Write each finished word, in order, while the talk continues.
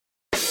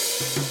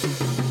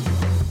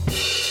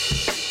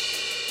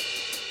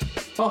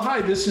Oh,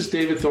 hi, this is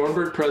David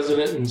Thornburgh,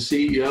 President and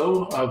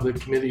CEO of the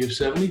Committee of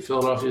 70,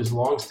 Philadelphia's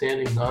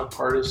longstanding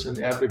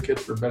nonpartisan advocate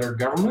for better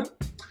government.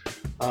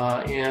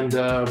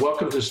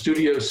 Welcome to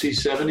Studio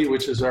C70,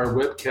 which is our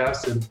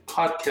webcast and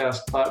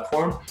podcast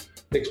platform,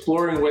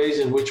 exploring ways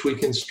in which we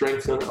can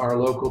strengthen our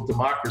local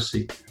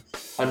democracy.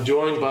 I'm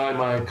joined by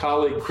my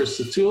colleague, Chris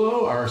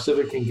Satullo, our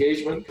civic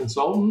engagement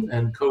consultant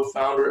and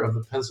co-founder of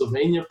the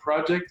Pennsylvania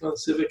Project on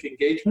Civic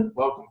Engagement.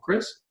 Welcome,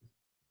 Chris.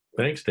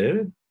 Thanks,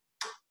 David.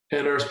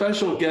 And our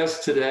special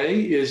guest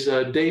today is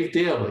Dave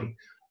Daley,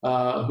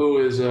 who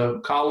is a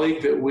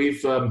colleague that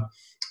we've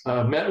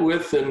met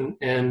with and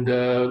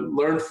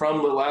learned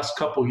from the last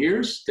couple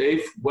years.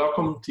 Dave,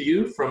 welcome to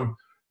you from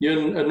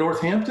in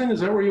Northampton. Is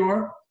that where you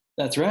are?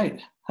 That's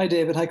right. Hi,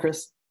 David. Hi,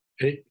 Chris.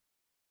 Hey.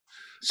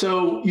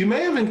 So you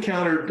may have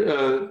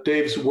encountered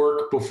Dave's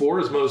work before,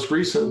 his most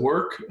recent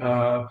work,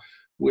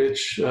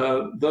 which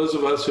those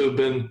of us who have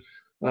been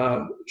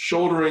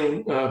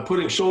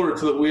putting shoulder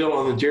to the wheel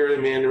on the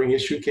gerrymandering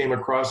issue came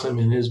across him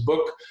in his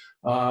book,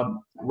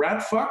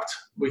 Ratf.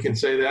 We can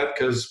say that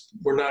because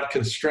we're not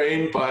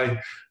constrained by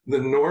the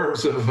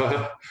norms of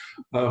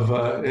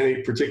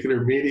any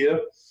particular media,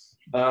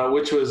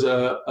 which was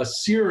a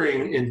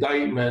searing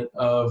indictment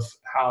of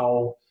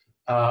how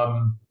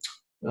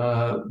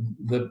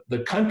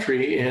the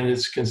country and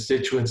its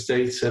constituent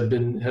states have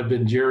been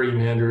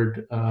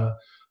gerrymandered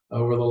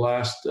over the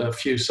last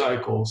few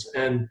cycles.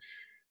 And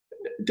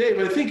Dave,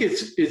 I think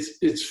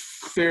it's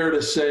fair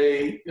to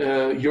say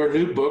your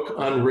new book,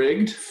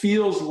 Unrigged,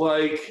 feels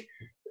like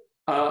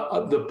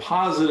the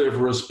positive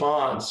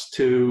response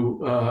to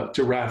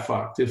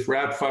Ratf. If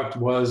Ratf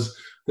was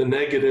the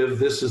negative,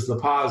 this is the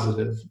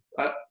positive.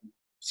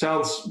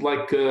 Sounds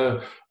like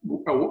a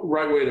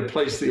right way to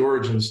place the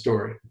origin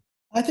story.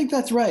 I think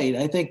that's right.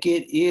 I think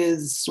it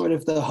is sort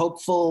of the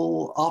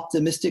hopeful,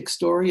 optimistic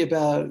story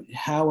about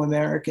how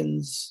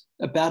Americans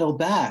battle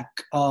back.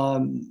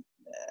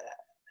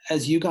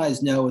 As you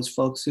guys know, as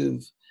folks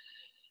who've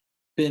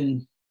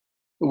been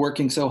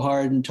working so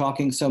hard and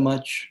talking so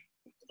much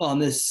on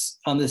this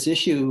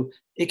issue,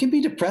 it can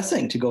be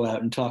depressing to go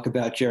out and talk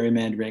about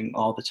gerrymandering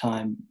all the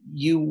time.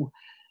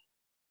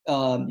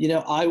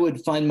 I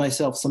would find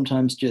myself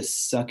sometimes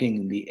just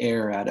sucking the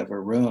air out of a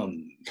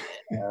room.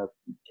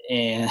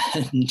 And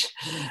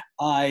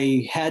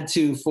I had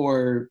to,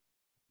 for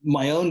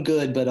my own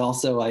good, but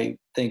also I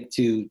think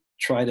to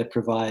try to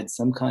provide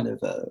some kind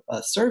of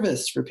a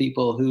service for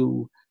people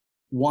who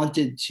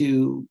wanted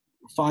to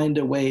find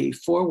a way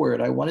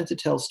forward. I wanted to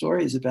tell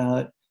stories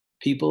about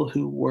people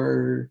who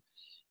were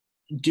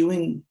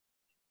doing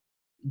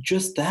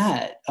just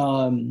that.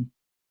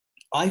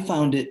 I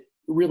found it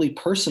really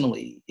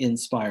personally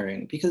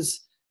inspiring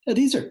because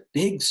these are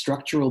big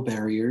structural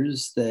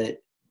barriers that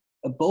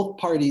both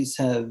parties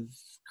have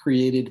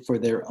created for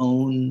their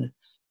own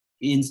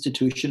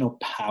institutional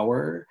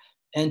power.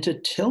 And to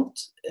tilt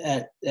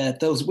at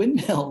those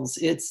windmills,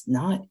 it's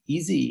not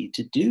easy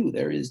to do.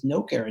 There is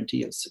no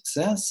guarantee of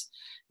success.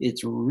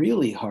 It's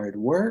really hard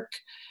work.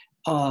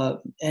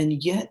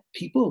 And yet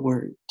people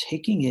were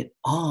taking it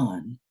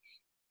on.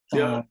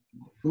 Yeah.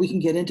 We can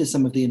get into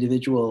some of the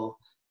individual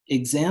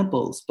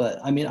examples, but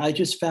I mean, I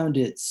just found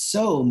it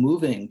so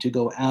moving to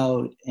go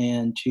out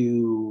and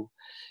to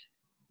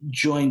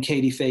join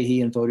Katie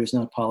Fahey and Voters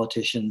Not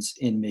Politicians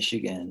in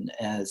Michigan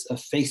as a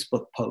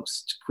Facebook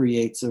post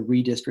creates a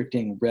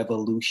redistricting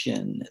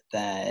revolution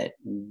that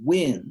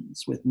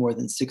wins with more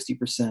than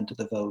 60% of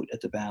the vote at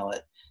the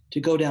ballot,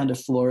 to go down to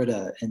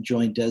Florida and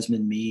join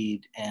Desmond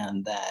Meade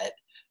and that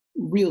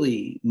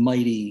really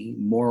mighty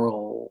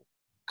moral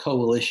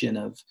coalition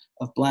of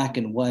black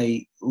and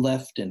white,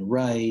 left and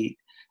right,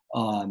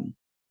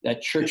 that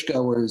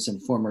churchgoers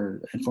and former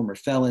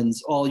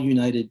felons all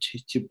united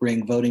to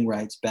bring voting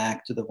rights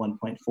back to the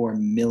 1.4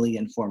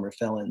 million former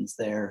felons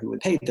there who had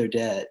paid their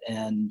debt,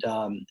 and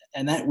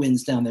that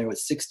wins down there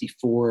with 64%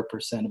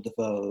 of the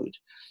vote.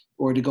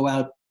 Or to go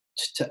out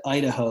to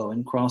Idaho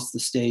and cross the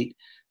state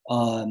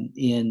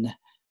in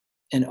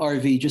an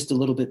RV just a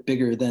little bit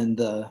bigger than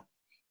the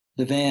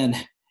van.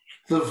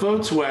 The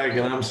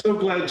Volkswagen. I'm so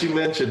glad you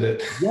mentioned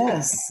it.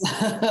 Yes,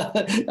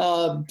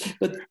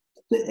 but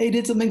they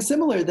did something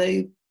similar.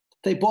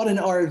 They bought an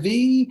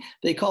RV,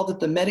 they called it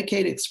the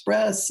Medicaid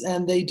Express,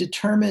 and they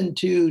determined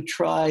to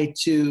try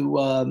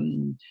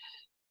to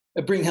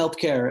bring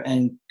healthcare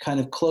and kind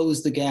of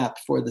close the gap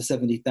for the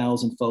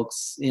 70,000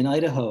 folks in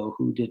Idaho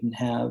who didn't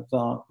have,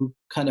 who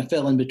kind of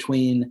fell in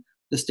between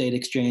the state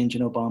exchange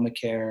and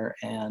Obamacare,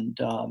 and,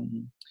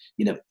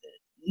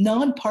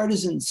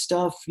 nonpartisan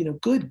stuff,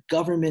 good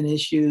government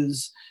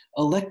issues,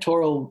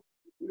 electoral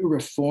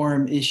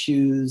reform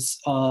issues,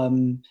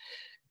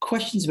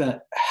 questions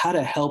about how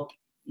to help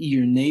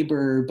your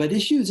neighbor, but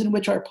issues in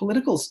which our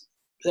political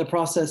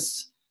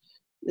process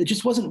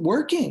just wasn't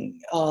working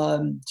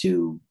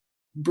to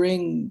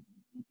bring,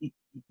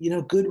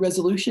 good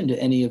resolution to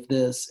any of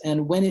this.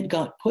 And when it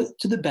got put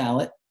to the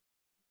ballot,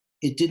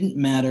 it didn't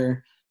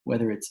matter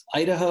whether it's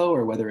Idaho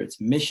or whether it's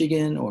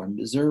Michigan or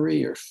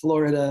Missouri or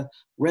Florida,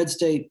 red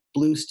state,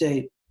 blue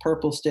state,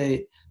 purple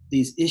state,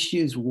 these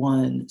issues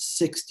won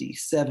 60,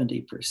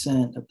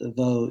 70% of the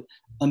vote.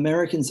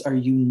 Americans are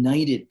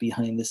united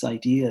behind this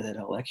idea that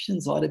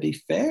elections ought to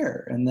be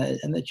fair and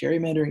that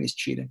gerrymandering is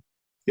cheating.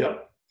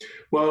 Yep.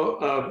 Well,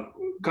 a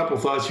couple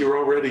of thoughts. You're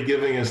already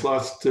giving us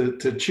lots to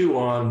chew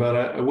on, but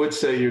I would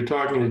say you're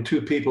talking to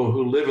two people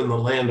who live in the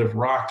land of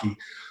Rocky.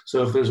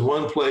 So if there's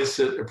one place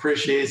that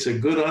appreciates a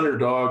good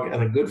underdog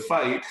and a good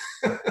fight,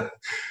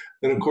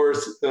 and of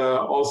course,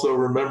 also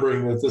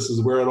remembering that this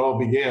is where it all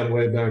began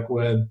way back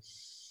when.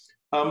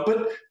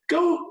 But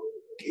go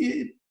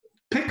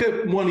pick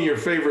up one of your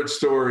favorite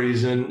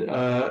stories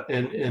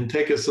and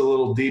take us a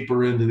little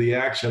deeper into the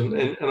action.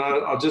 And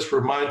I'll just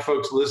remind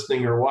folks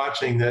listening or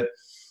watching that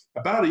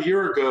about a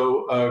year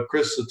ago,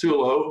 Chris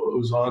Satullo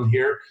was on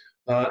here,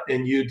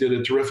 and you did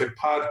a terrific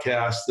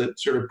podcast that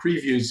sort of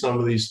previewed some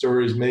of these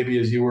stories, maybe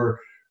as you were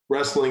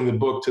wrestling the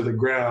book to the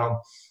ground.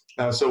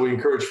 So we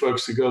encourage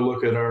folks to go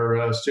look at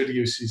our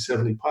Studio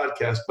C70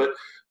 podcast. But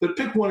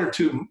pick one or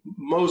two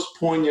most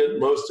poignant,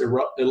 most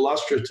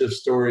illustrative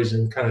stories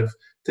and kind of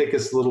take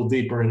us a little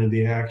deeper into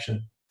the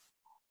action.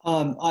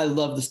 I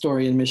love the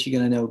story in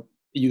Michigan. I know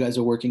you guys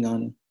are working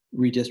on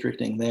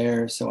redistricting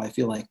there, so I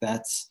feel like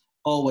that's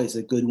always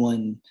a good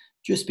one,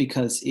 just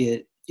because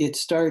it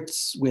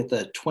starts with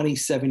a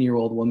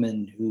 27-year-old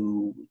woman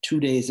who 2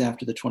 days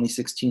after the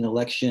 2016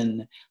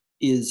 election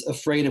is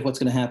afraid of what's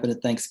going to happen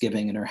at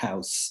Thanksgiving in her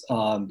house,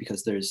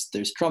 because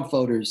there's Trump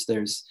voters,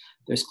 there's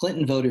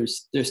Clinton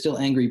voters, there's still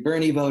angry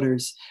Bernie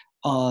voters,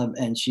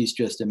 and she's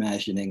just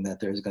imagining that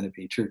there's going to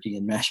be turkey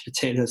and mashed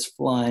potatoes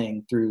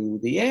flying through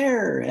the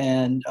air.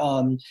 And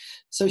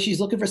so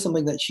she's looking for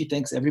something that she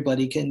thinks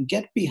everybody can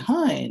get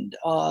behind.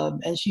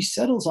 And she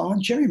settles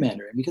on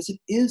gerrymandering because it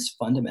is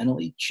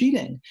fundamentally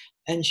cheating.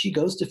 And she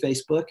goes to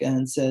Facebook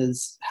and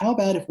says, how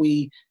about if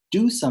we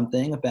do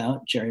something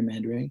about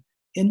gerrymandering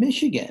in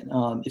Michigan?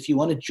 If you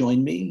want to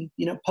join me,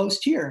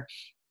 post here.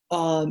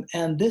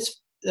 And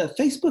this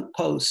Facebook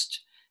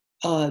post,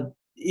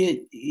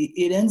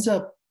 it ends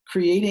up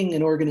creating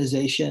an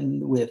organization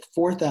with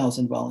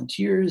 4,000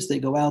 volunteers. They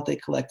go out, they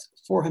collect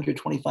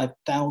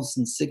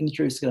 425,000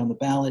 signatures to get on the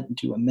ballot and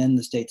to amend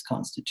the state's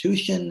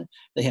constitution.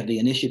 They have the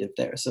initiative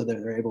there, so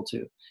they're able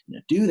to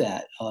do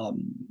that,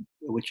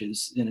 which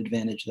is an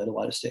advantage that a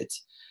lot of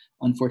states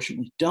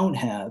unfortunately don't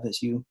have,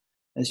 as you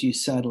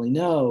sadly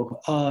know.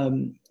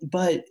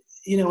 But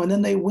and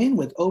then they win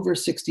with over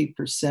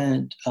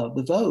 60% of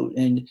the vote,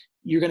 and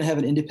you're going to have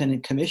an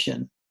independent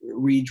commission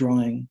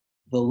redrawing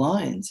the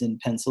lines in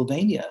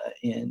Pennsylvania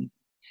in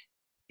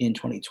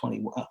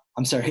 2020.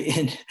 I'm sorry,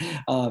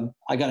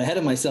 I got ahead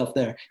of myself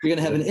there. You're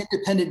going to have an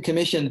independent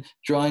commission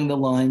drawing the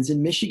lines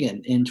in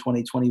Michigan in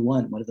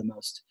 2021, one of the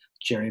most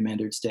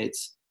gerrymandered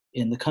states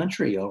in the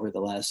country over the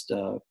last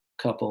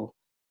couple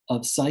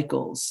of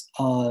cycles.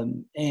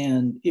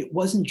 And it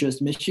wasn't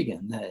just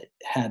Michigan that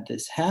had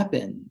this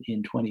happen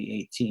in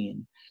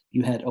 2018.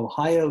 You had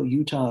Ohio,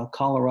 Utah,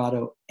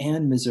 Colorado,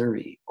 and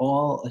Missouri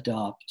all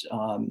adopt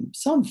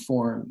some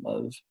form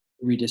of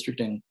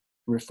redistricting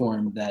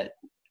reform that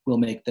will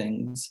make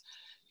things,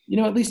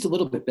 at least a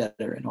little bit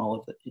better in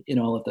all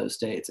of those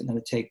states, and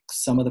going to take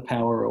some of the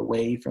power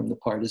away from the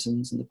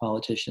partisans and the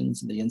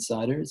politicians and the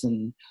insiders,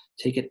 and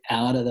take it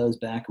out of those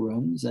back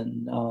rooms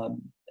and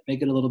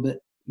make it a little bit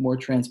more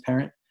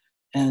transparent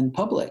and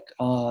public.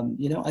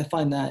 I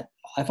find that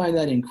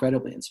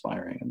incredibly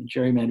inspiring. I mean,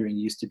 gerrymandering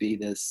used to be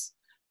this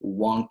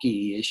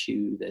wonky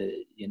issue that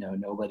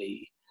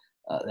nobody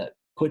that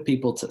put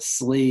people to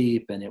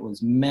sleep, and it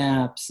was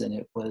maps, and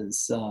it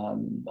was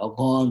a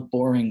long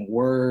boring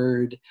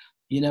word,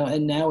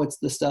 and now it's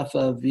the stuff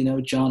of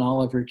John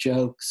Oliver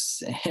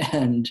jokes,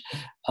 and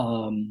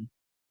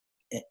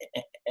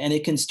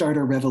it can start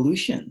a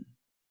revolution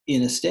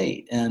in a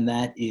state, and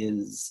that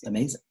is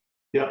amazing.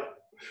 Yeah.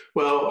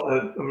 Well,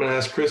 I'm going to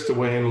ask Chris to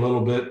weigh in a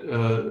little bit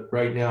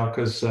right now,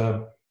 because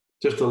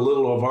just a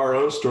little of our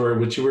own story,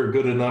 which you were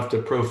good enough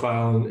to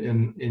profile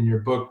in your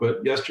book. But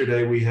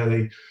yesterday we had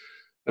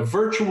a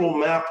virtual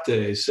map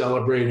day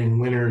celebrating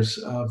winners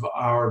of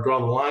our Draw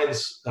the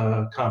Lines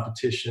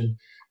competition.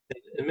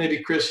 And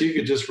maybe, Chris, you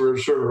could just sort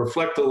of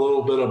reflect a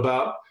little bit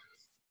about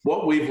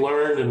what we've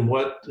learned and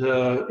what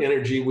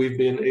energy we've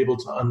been able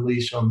to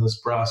unleash on this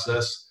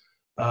process,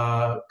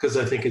 because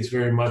I think it's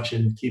very much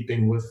in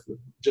keeping with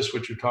just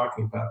what you're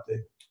talking about, Dave.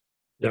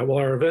 Yeah, well,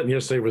 our event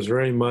yesterday was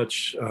very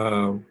much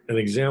an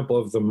example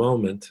of the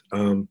moment.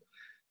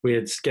 We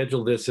had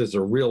scheduled this as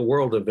a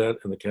real-world event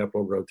in the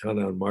Capitol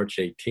Rotunda on March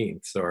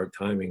 18th, so our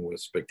timing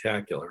was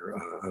spectacular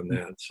on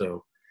that.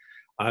 So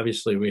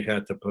obviously we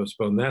had to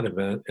postpone that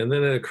event. And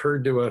then it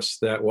occurred to us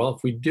that, well,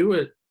 if we do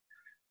it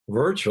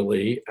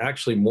virtually,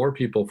 actually more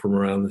people from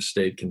around the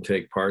state can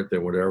take part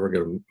than would ever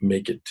going to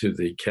make it to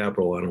the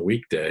Capitol on a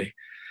weekday.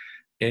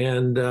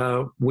 And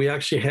we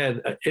actually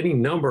had any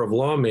number of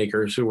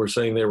lawmakers who were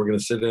saying they were going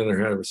to sit in or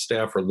have a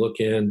staffer look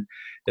in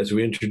as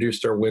we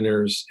introduced our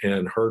winners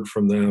and heard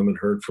from them, and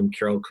heard from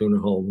Carol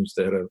Kunaholm, who's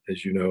the head of,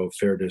 as you know,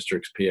 Fair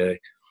Districts PA.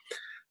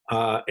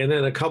 And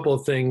then a couple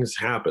of things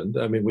happened.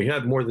 I mean, we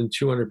had more than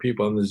 200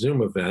 people on the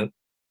Zoom event,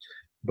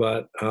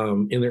 but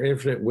in their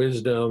infinite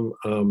wisdom,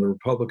 the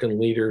Republican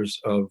leaders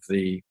of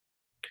the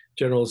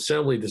General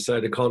Assembly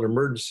decided to call an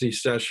emergency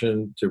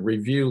session to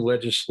review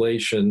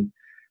legislation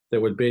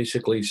that would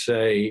basically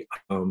say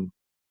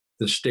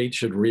the state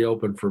should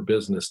reopen for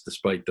business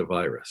despite the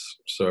virus.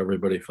 So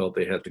everybody felt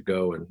they had to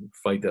go and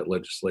fight that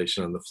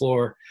legislation on the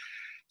floor.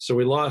 So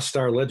we lost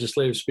our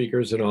legislative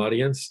speakers and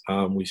audience.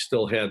 We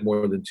still had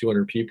more than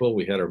 200 people.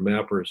 We had our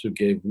mappers who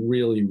gave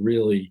really,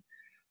 really,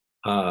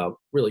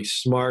 really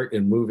smart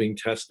and moving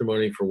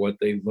testimony for what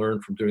they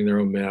learned from doing their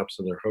own maps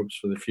and their hopes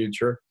for the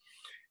future.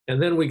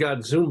 And then we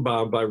got Zoom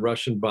bombed by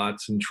Russian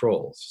bots and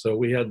trolls. So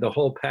we had the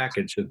whole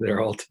package in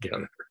there all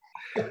together.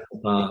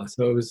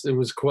 So it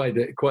was quite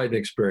an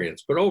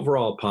experience, but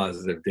overall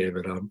positive,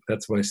 David.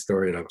 That's my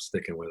story, and I'm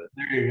sticking with it.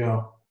 There you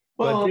go.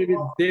 Well,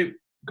 but Dave,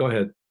 go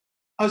ahead.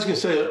 I was going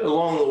to say,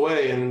 along the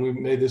way, and we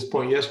made this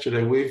point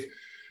yesterday, we've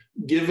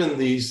given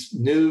these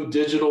new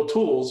digital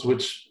tools,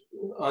 which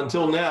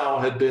until now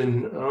had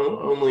been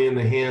only in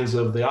the hands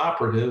of the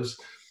operatives.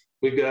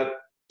 We've got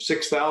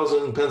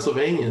 6,000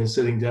 Pennsylvanians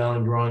sitting down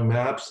and drawing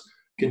maps,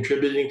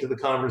 contributing to the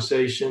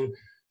conversation,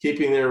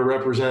 keeping their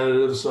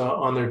representatives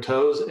on their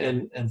toes,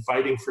 and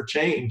fighting for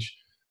change.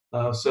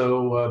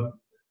 So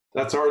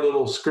that's our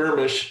little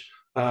skirmish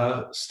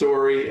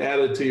story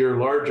added to your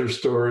larger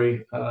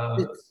story.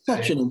 It's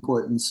such an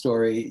important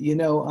story. You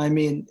know, I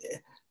mean,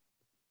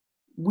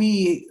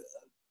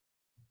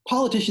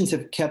 politicians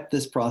have kept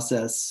this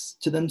process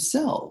to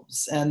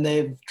themselves, and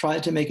they've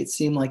tried to make it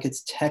seem like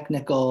it's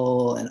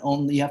technical and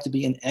only you have to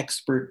be an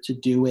expert to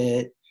do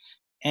it.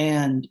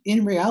 And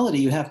in reality,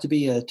 you have to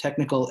be a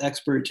technical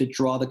expert to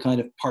draw the kind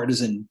of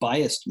partisan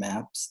biased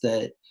maps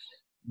that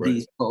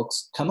these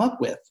folks come up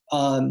with.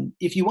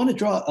 If you want to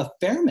draw a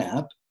fair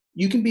map,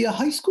 you can be a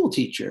high school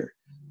teacher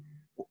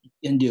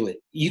and do it.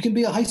 You can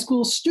be a high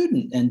school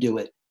student and do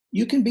it.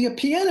 You can be a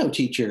piano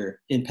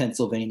teacher in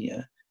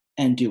Pennsylvania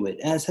and do it,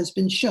 as has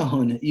been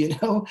shown. You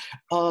know,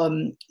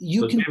 so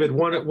David,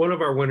 one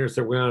of our winners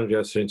that went on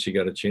yesterday, and she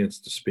got a chance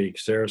to speak,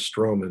 Sarah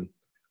Stroman.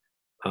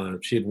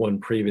 She had won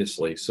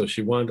previously, so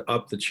she wanted to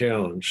up the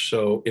challenge.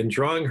 So in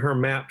drawing her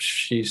map,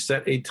 she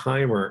set a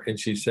timer, and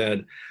she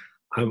said,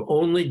 I'm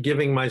only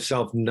giving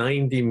myself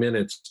 90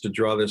 minutes to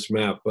draw this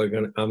map, but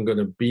I'm going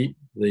to beat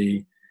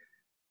the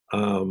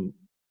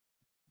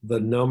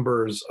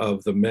numbers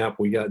of the map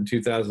we got in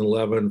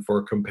 2011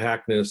 for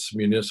compactness,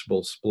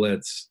 municipal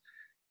splits,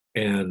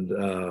 and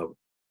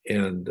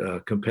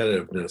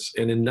competitiveness.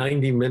 And in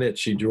 90 minutes,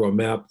 she drew a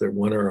map that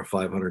won her a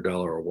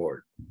 $500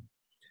 award.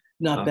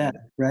 Not bad,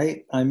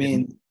 right? I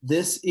mean,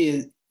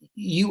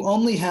 you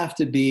only have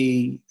to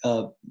be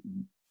a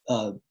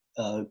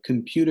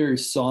computer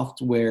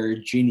software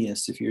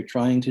genius if you're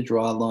trying to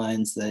draw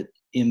lines that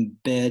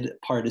embed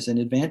partisan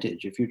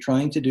advantage. If you're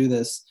trying to do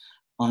this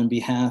on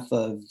behalf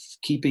of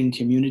keeping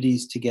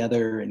communities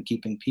together and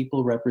keeping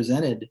people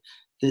represented,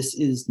 this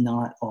is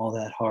not all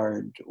that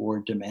hard or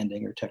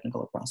demanding or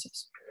technical a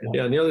process.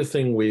 Yeah, and the other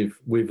thing we've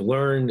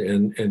learned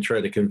and try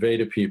to convey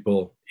to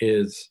people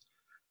is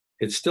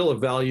it's still a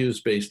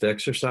values-based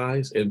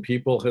exercise, and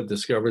people have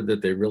discovered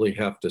that they really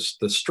have to.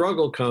 The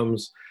struggle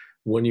comes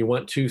when you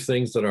want two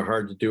things that are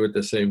hard to do at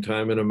the same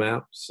time in a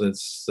map,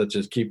 such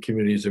as keep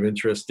communities of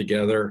interest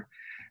together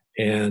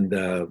and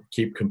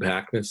keep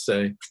compactness,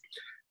 say.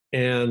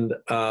 And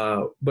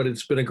but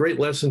it's been a great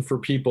lesson for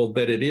people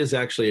that it is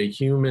actually a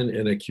human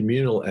and a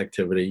communal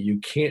activity. You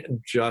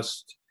can't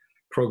just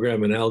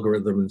program an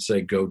algorithm and say,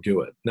 go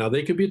do it. Now,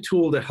 they could be a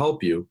tool to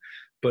help you,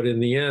 but in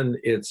the end,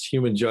 it's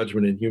human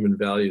judgment and human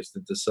values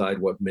that decide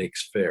what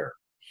makes fair.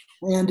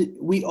 And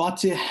we ought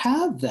to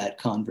have that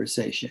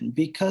conversation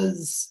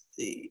because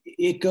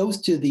it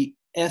goes to the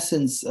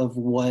essence of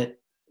what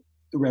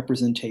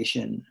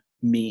representation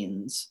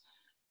means.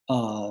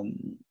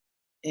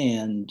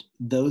 And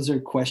those are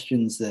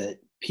questions that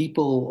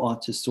people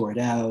ought to sort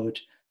out,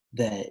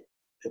 that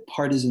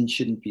partisans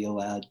shouldn't be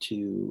allowed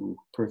to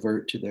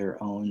pervert to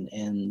their own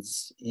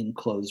ends in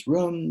closed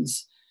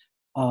rooms.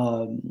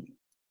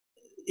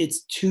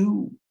 It's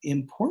too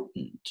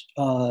important.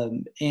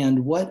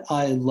 And what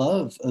I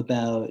love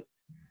about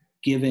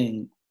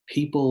giving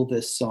people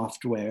this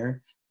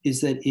software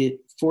is that it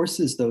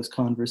forces those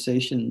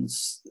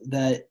conversations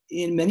that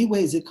in many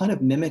ways it kind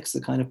of mimics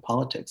the kind of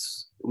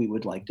politics we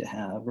would like to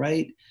have,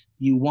 right?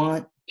 You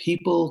want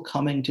people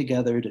coming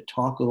together to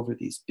talk over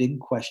these big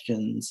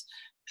questions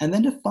and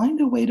then to find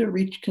a way to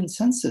reach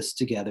consensus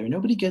together.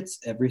 Nobody gets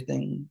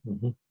everything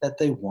that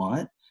they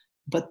want,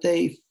 but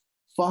they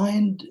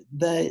find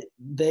that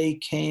they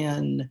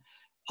can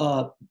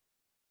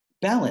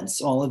balance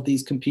all of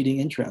these competing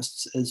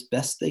interests as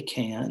best they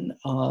can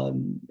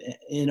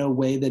in a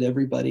way that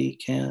everybody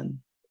can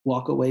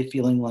walk away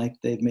feeling like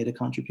they've made a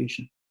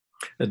contribution.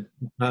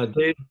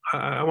 Dave,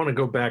 I want to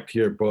go back to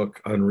your book,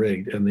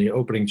 Unrigged, and the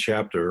opening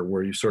chapter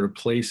where you sort of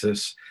place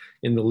us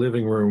in the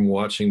living room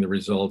watching the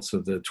results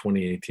of the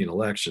 2018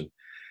 election.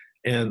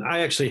 And I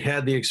actually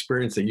had the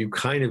experience that you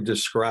kind of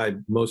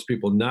described, most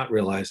people not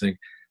realizing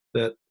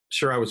that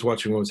sure, I was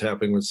watching what was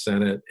happening with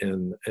Senate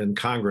and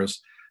Congress,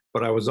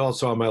 but I was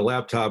also on my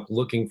laptop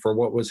looking for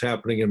what was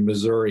happening in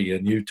Missouri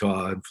and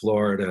Utah and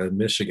Florida and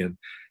Michigan.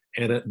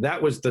 And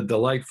that was the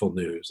delightful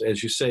news.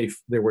 As you say,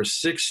 there were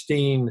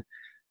 16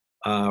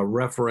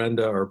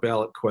 referenda or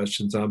ballot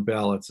questions on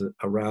ballots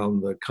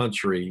around the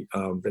country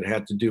that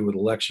had to do with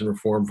election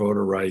reform,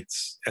 voter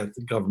rights,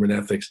 government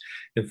ethics,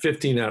 and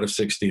 15 out of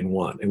 16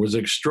 won. It was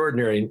an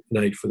extraordinary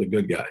night for the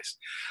good guys.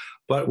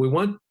 But we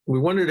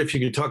wondered if you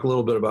could talk a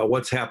little bit about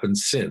what's happened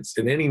since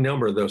in any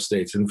number of those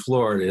states, in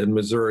Florida, in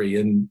Missouri,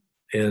 in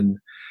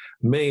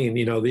Maine.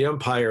 The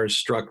empire has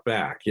struck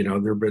back. There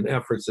have been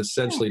efforts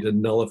essentially to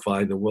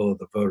nullify the will of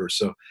the voters.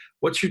 So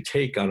what's your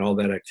take on all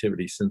that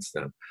activity since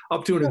then,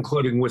 up to and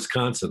including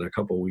Wisconsin a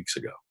couple of weeks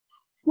ago?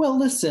 Well,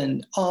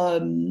 listen,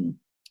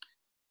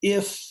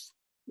 if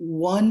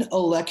one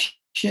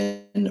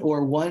election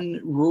or one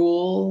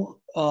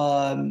rule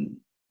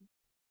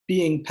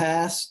being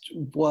passed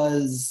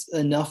was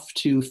enough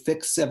to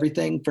fix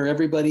everything for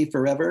everybody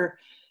forever,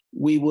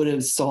 we would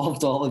have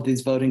solved all of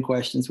these voting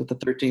questions with the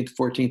 13th,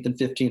 14th, and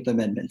 15th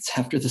Amendments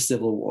after the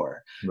Civil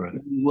War. Right.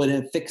 We would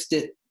have fixed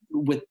it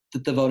with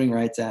the Voting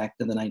Rights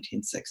Act in the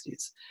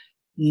 1960s.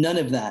 None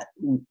of that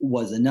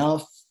was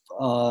enough.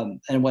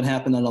 And what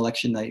happened on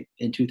election night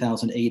in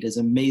 2008, as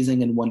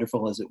amazing and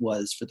wonderful as it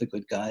was for the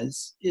good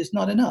guys, is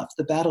not enough.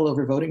 The battle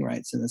over voting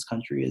rights in this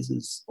country is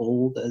as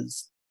old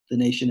as the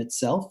nation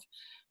itself.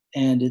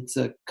 And it's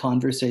a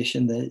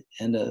conversation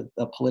and a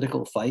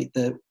political fight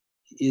that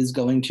is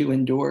going to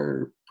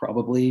endure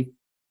probably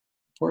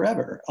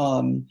forever.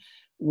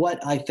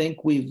 What I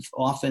think we've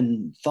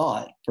often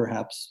thought,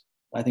 perhaps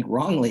I think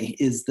wrongly,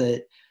 is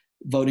that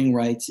voting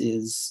rights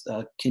is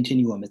a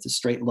continuum. It's a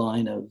straight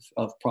line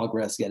of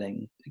progress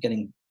getting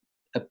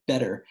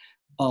better.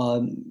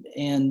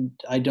 And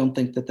I don't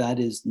think that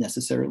is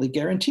necessarily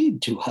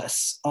guaranteed to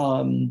us.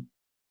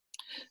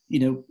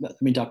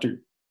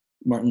 Dr.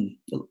 Martin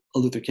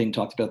Luther King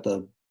talked about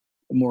the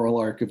moral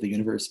arc of the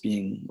universe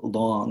being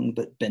long,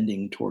 but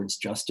bending towards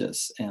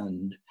justice.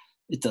 And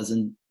it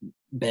doesn't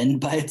bend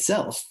by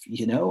itself.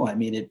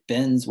 It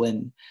bends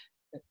when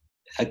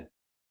a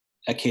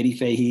Katie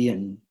Fahey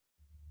and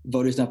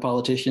Voters Not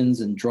Politicians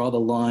and Draw the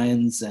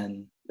Lines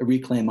and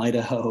Reclaim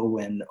Idaho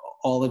and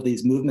all of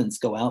these movements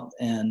go out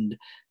and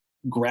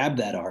grab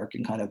that arc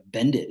and kind of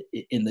bend it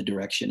in the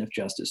direction of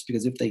justice.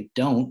 Because if they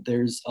don't,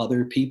 there's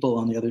other people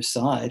on the other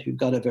side who've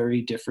got a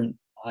very different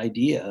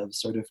idea of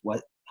sort of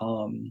what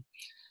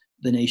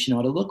the nation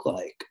ought to look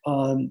like.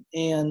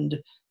 And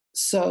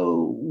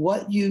so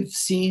what you've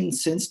seen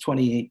since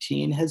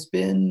 2018 has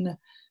been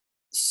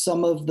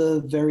some of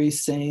the very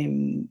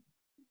same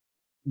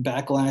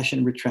backlash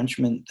and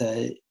retrenchment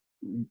that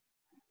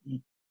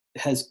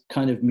has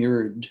kind of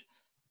mirrored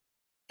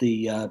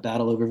the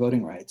battle over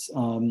voting rights.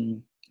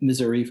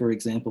 Missouri, for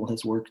example,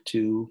 has worked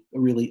to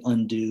really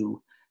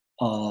undo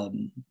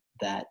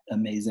that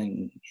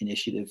amazing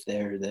initiative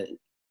there that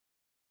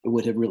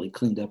would have really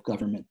cleaned up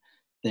government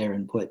there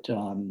and put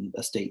a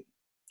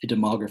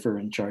demographer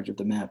in charge of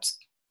the maps.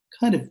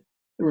 Kind of, it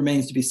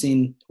remains to be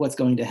seen what's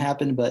going to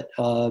happen, but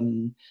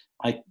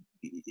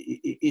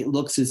it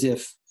looks as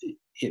if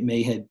it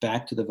may head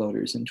back to the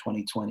voters in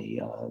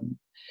 2020.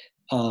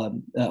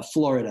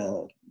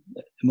 Florida,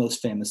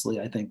 most famously,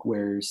 I think,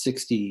 where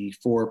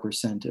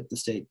 64% of the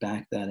state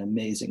backed that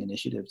amazing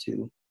initiative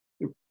to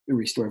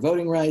restore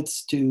voting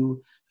rights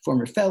to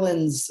former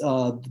felons.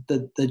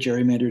 The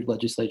gerrymandered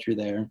legislature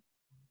there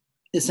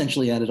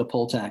essentially added a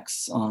poll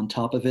tax on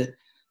top of it.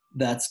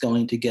 That's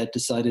going to get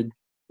decided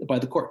by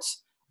the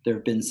courts. There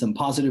have been some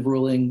positive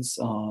rulings,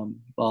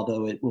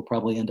 although it will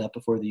probably end up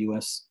before the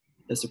U.S.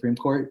 Supreme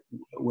Court,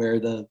 where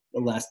the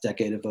last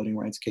decade of voting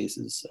rights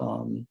cases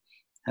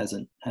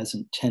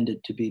hasn't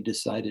tended to be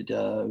decided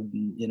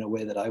in a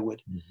way that I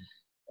would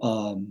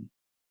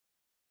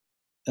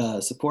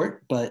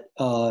support. But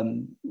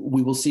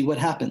we will see what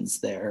happens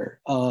there.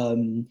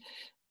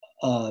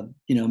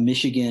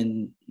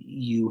 Michigan,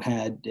 you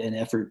had an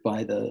effort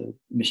by the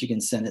Michigan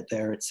Senate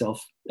there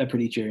itself,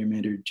 pretty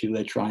gerrymandered,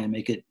 to try and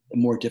make it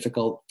more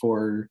difficult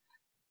for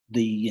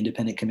the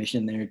independent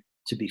commission there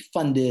to be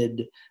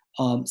funded.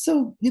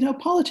 So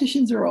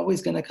politicians are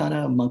always going to kind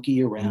of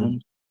monkey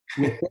around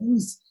with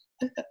things.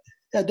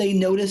 They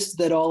noticed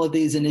that all of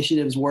these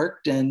initiatives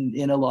worked, and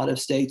in a lot of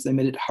states, they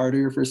made it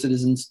harder for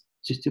citizens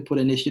to put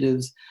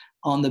initiatives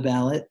on the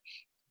ballot.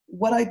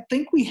 What I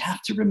think we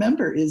have to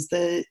remember is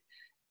that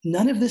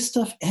none of this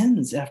stuff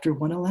ends after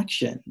one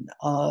election.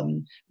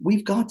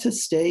 We've got to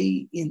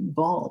stay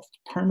involved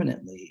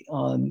permanently.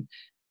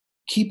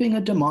 Keeping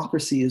a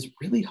democracy is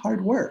really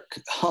hard work.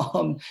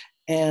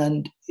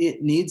 And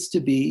it needs to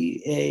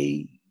be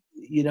a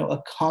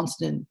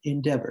constant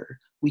endeavor.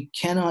 We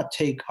cannot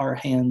take our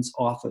hands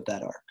off of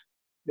that arc.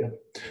 Yeah.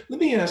 Let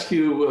me ask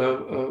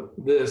you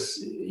this.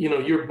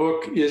 Your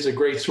book is a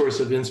great source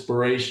of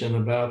inspiration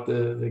about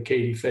the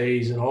Katie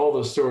Fays and all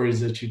the stories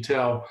that you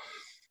tell.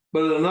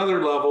 But at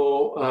another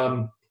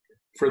level,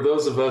 for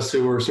those of us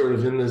who are sort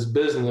of in this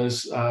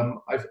business,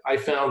 I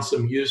found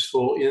some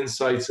useful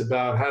insights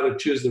about how to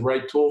choose the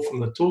right tool from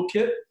the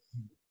toolkit.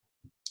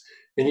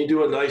 And you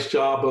do a nice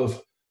job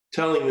of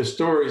telling the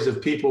stories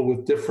of people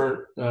with different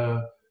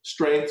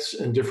strengths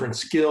and different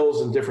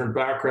skills and different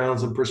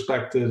backgrounds and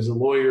perspectives, and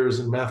lawyers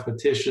and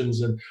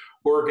mathematicians and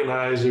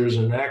organizers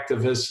and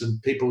activists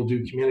and people who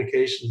do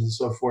communications and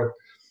so forth.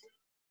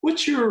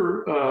 What's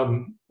your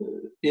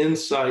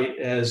insight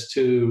as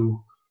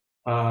to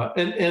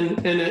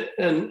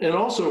and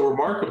also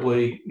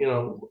remarkably,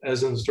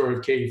 as in the story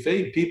of Katie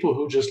Fay, people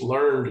who just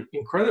learned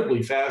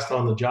incredibly fast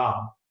on the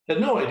job,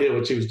 had no idea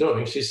what she was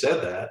doing. She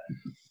said that.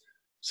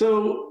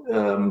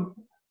 So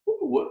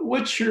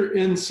what's your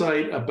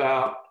insight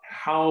about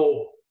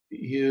how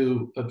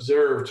you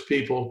observed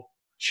people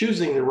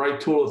choosing the right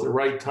tool at the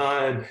right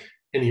time?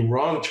 Any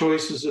wrong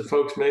choices that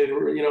folks made?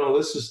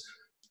 This is,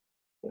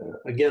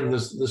 again,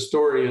 the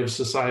story of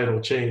societal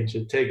change.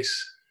 It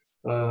takes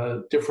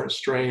different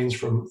strains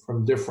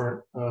from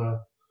different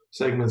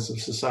segments of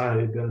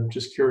society. But I'm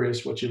just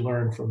curious what you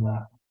learned from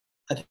that.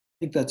 I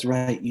think that's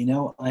right.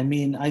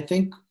 I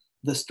think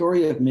the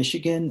story of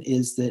Michigan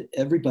is that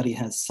everybody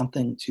has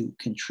something to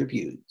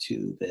contribute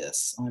to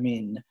this.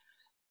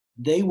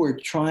 They were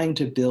trying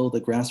to build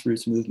a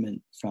grassroots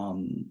movement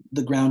from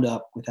the ground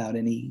up without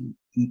any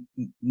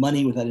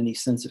money, without any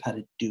sense of how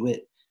to do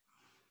it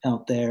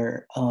out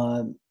there.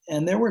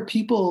 And there were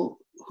people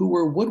who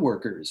were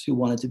woodworkers who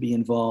wanted to be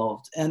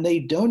involved, and they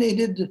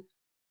donated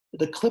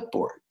the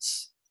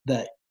clipboards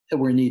that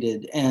were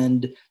needed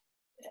and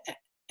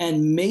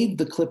made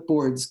the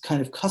clipboards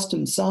kind of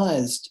custom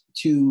sized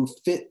to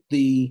fit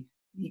the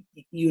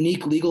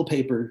unique legal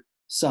paper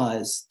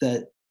size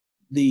that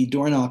the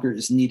door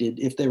knockers needed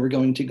if they were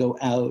going to go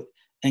out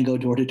and go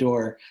door to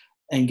door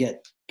and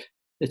get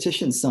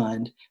petitions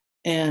signed.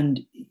 And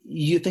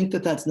you think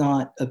that that's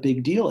not a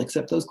big deal,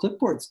 except those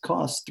clipboards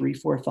cost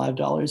 $3, $4,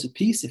 $5 a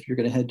piece if you're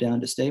going to head down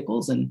to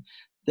Staples. And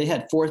they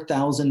had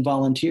 4,000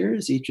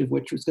 volunteers, each of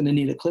which was going to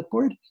need a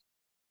clipboard.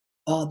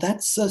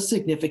 That's a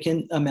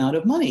significant amount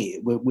of money,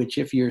 which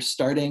if you're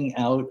starting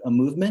out a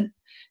movement,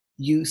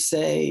 you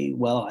say,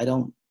 well, I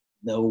don't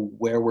know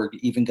where we're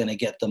even going to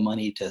get the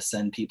money to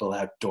send people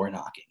out door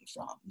knocking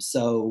from.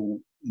 So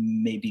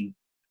maybe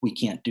we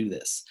can't do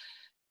this.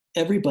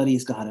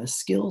 Everybody's got a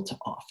skill to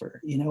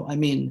offer.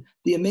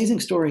 The amazing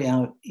story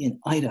out in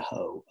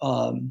Idaho,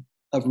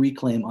 of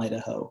Reclaim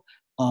Idaho,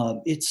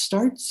 it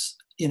starts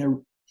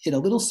in a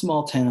little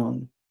small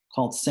town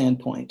called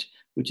Sandpoint,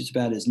 which is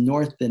about as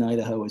north in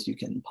Idaho as you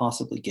can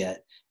possibly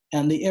get.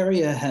 And the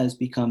area has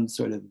become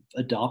sort of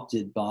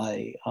adopted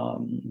by,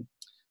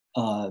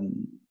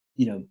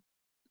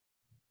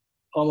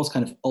 almost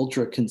kind of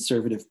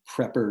ultra-conservative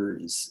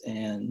preppers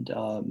and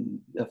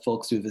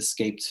folks who've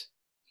escaped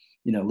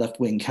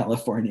left-wing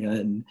California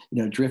and,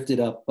 drifted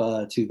up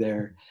to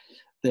their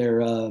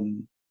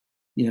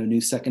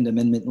new Second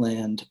Amendment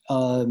land.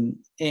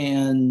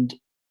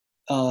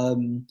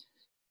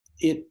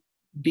 It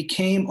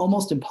became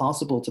almost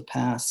impossible to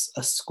pass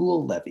a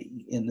school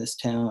levy in this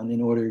town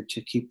in order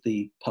to keep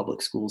the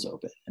public schools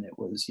open. And it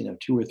was,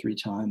 2 or 3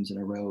 times in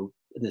a row,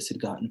 this had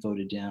gotten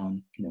voted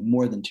down,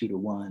 more than 2 to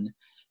 1.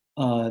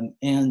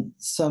 And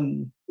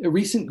some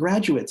recent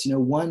graduates,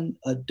 one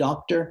a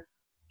doctor,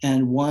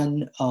 and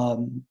one,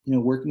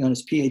 working on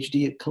his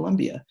PhD at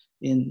Columbia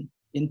in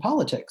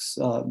politics,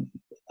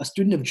 a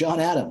student of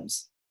John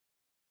Adams,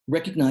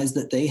 recognized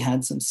that they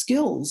had some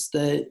skills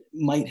that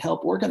might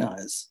help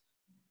organize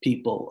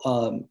people.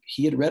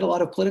 He had read a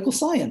lot of political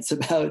science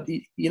about,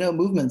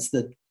 movements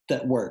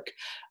that work.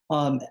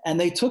 And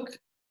they took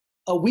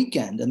a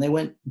weekend and they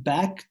went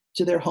back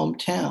to their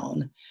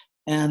hometown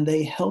and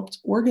they helped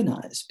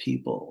organize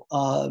people.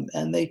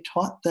 And they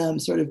taught them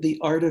sort of the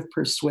art of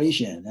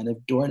persuasion and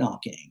of door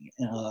knocking.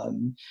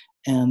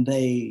 And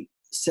they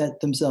set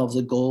themselves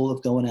a goal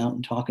of going out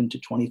and talking to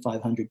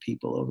 2,500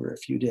 people over a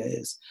few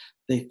days.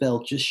 They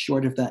fell just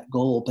short of that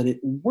goal, but it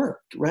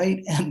worked,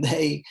 right? And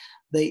they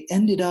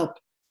ended up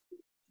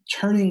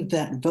turning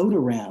that vote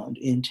around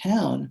in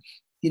town,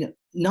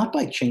 not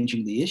by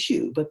changing the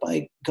issue, but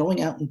by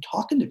going out and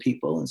talking to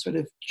people and sort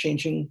of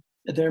changing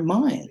their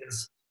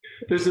minds.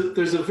 There's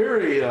a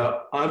very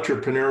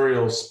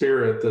entrepreneurial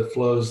spirit that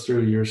flows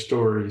through your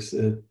stories.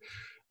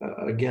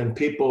 Again,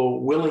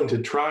 people willing to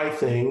try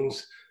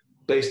things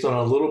based on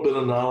a little bit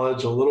of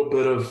knowledge, a little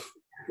bit of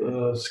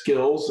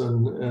skills,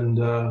 and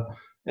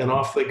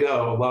off they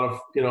go. A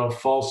lot of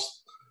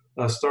false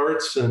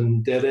starts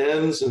and dead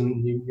ends,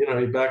 and you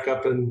back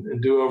up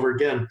and do over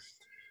again.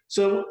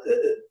 So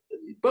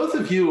both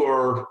of you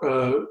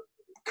are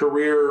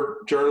career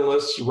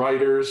journalists,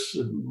 writers,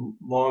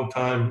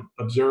 longtime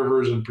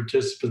observers and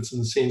participants in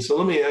the scene. So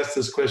let me ask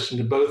this question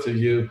to both of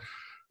you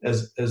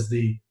as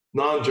the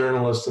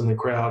non-journalist in the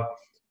crowd.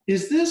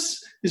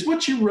 Is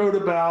what you wrote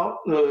about,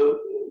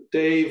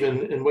 Dave,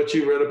 and what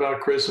you read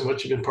about Chris and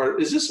what you've been part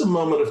of, is this a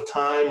moment of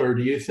time, or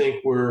do you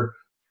think we're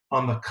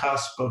on the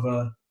cusp of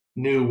a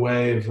new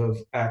wave of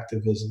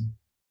activism?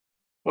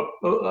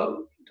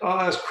 I'll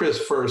ask Chris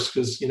first,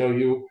 because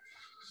you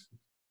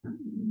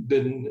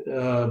been,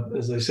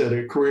 as I said,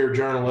 a career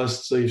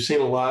journalist, so you've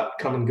seen a lot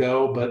come and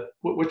go, but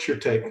what's your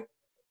take?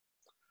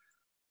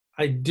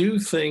 I do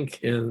think,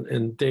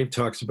 and Dave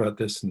talks about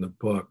this in the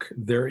book,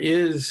 there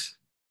is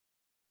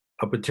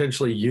a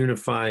potentially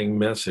unifying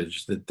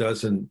message that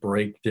doesn't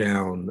break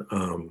down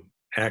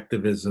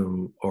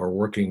activism or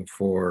working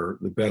for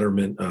the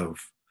betterment of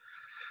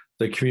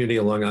the community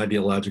along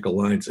ideological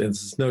lines. And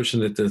it's this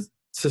notion that the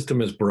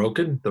system is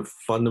broken, the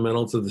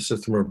fundamentals of the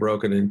system are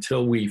broken.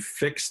 Until we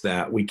fix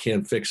that, we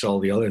can't fix all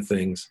the other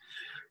things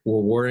we're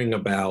worrying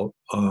about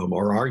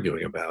or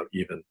arguing about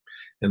even.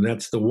 And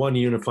that's the one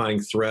unifying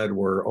thread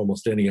where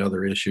almost any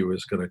other issue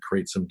is going to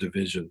create some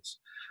divisions.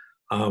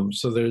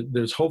 So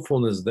there's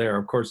hopefulness there.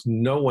 Of course,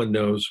 no one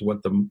knows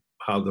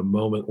how the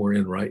moment we're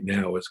in right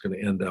now is going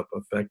to end up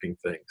affecting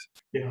things.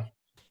 Yeah.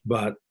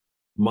 But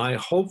my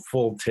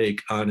hopeful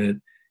take on it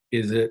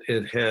is that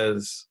it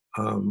has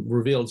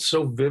revealed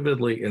so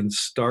vividly and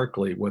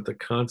starkly what the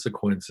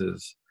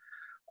consequences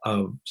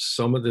of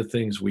some of the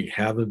things we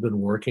haven't been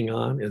working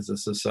on as a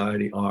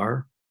society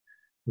are,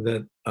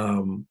 that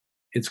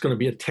it's going to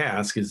be a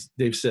task. As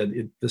Dave said,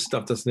 this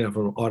stuff doesn't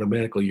happen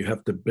automatically. You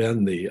have to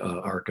bend the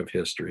arc of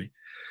history.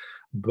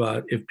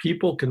 But if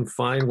people can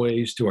find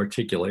ways to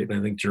articulate, and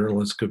I think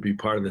journalists could be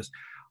part of this,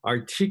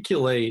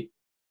 articulate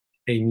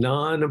a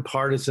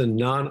non-partisan,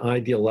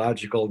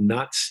 non-ideological,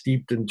 not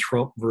steeped in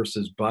Trump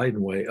versus Biden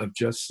way of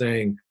just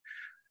saying,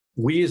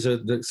 we as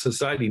the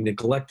society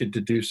neglected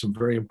to do some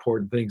very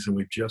important things and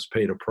we've just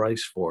paid a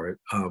price for it.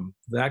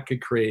 That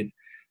could create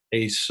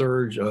a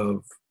surge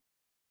of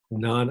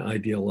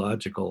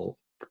non-ideological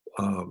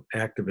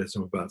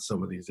activism about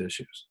some of these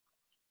issues.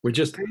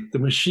 The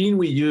machine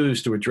we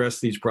use to address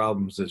these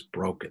problems is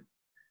broken.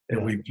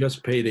 And we've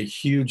just paid a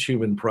huge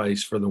human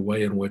price for the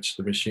way in which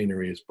the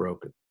machinery is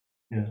broken.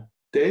 Yeah.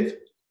 Dave?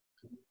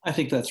 I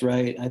think that's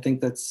right. I think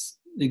that's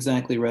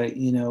exactly right.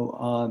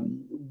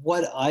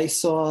 What I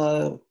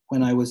saw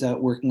when I was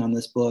out working on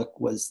this book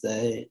was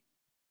that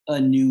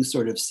a new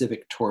sort of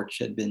civic torch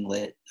had been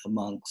lit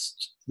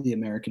amongst the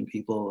American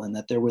people, and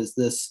that there was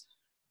this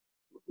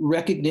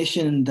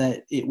recognition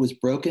that it was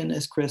broken,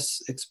 as Chris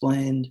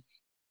explained,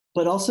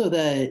 but also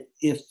that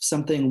if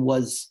something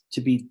was to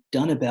be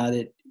done about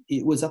it,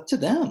 it was up to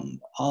them.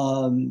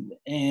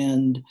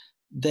 And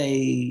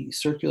they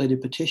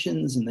circulated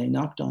petitions and they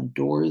knocked on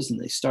doors and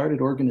they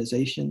started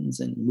organizations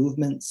and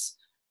movements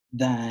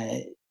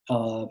that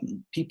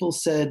people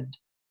said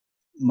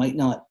might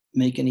not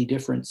make any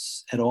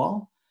difference at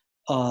all,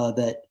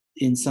 that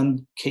in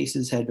some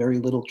cases had very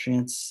little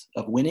chance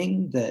of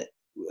winning, that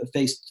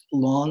faced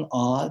long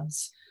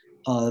odds,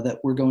 that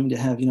were going to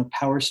have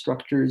power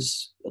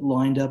structures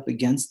lined up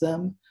against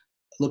them,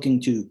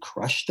 looking to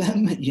crush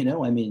them.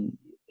 I mean,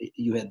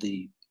 you had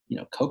the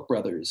Koch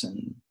brothers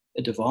and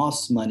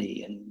DeVos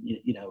money, and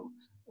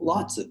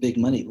lots of big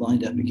money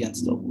lined up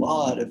against a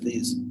lot of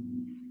these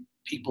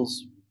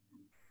people's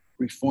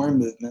reform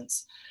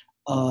movements,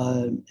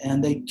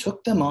 and they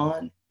took them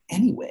on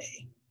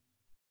anyway.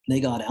 They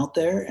got out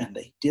there and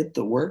they did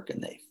the work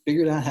and they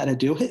figured out how to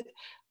do it.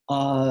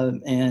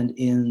 And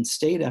in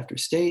state after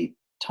state,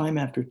 time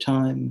after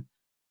time,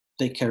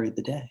 they carried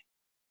the day.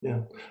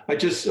 Yeah. I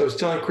was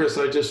telling Chris,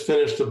 I just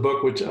finished a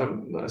book, which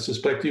I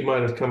suspect you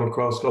might have come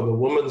across, called The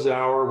Woman's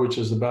Hour, which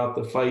is about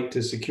the fight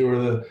to secure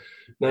the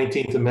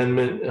 19th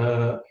Amendment,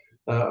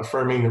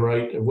 affirming the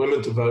right of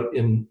women to vote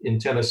in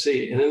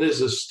Tennessee. And it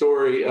is a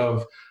story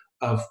of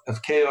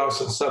chaos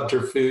and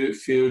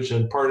subterfuge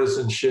and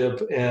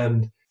partisanship,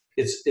 and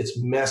it's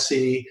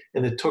messy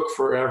and it took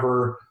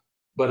forever,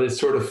 but it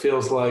sort of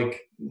feels like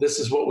this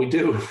is what we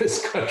do in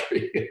this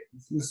country.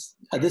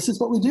 This is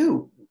what we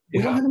do.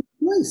 We don't have any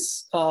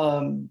choice.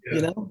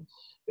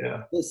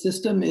 Yeah. The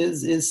system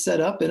is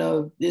set up in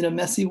a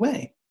messy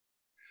way.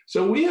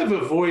 So we have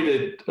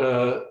avoided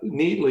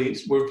neatly.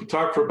 We've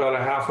talked for about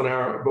a half an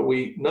hour, but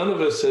none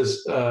of us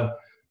has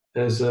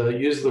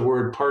used the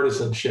word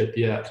partisanship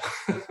yet.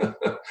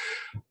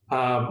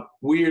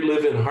 We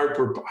live in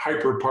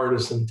hyper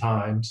partisan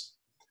times.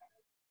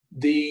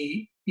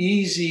 The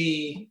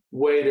easy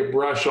way to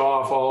brush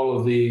off all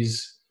of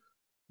these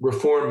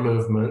reform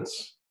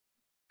movements,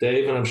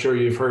 Dave, and I'm sure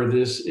you've heard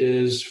this,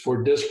 is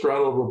for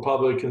disgruntled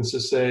Republicans to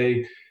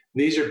say,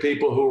 these are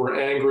people who were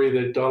angry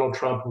that Donald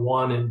Trump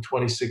won in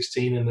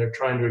 2016 and they're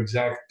trying to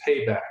exact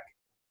payback.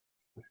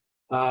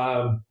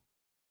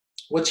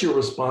 What's your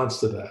response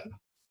to that?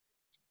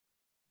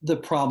 The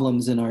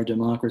problems in our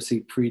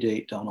democracy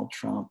predate Donald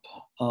Trump.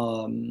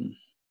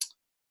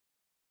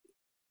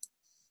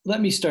 Let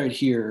me start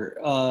here.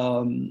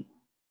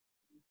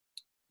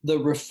 The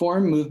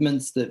reform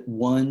movements that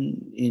won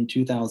in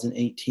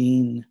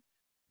 2018,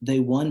 they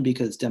won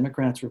because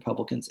Democrats,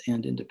 Republicans,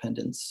 and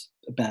independents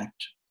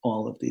backed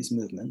all of these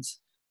movements.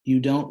 You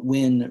don't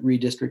win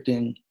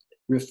redistricting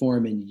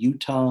reform in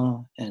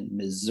Utah and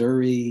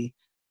Missouri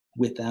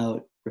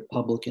without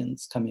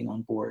Republicans coming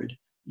on board.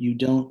 You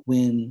don't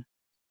win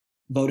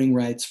voting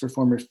rights for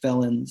former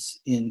felons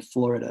in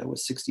Florida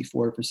with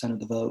 64% of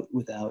the vote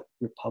without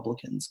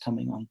Republicans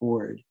coming on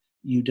board.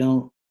 You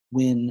don't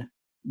win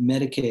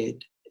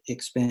Medicaid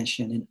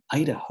expansion in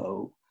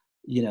Idaho,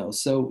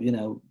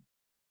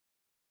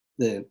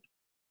 the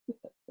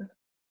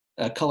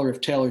color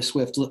of Taylor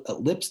Swift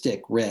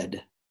lipstick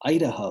red,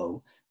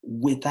 Idaho,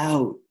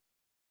 without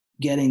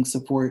getting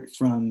support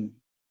from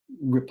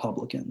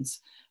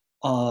Republicans.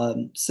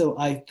 So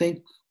I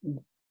think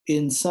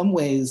in some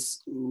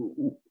ways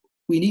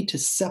we need to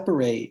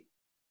separate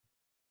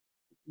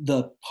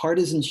the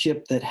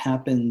partisanship that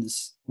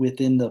happens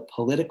within the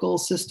political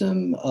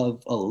system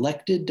of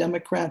elected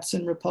Democrats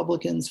and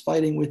Republicans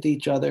fighting with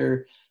each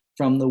other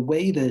from the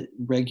way that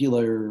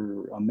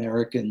regular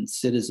American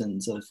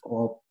citizens of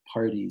all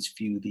parties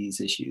view these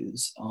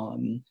issues.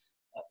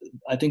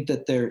 I think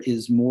that there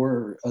is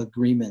more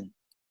agreement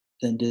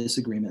than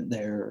disagreement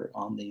there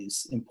on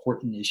these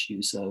important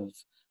issues of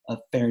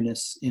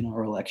fairness in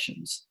our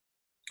elections.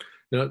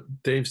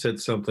 Dave said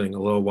something a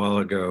little while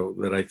ago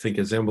that I think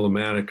is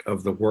emblematic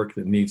of the work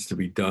that needs to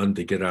be done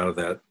to get out of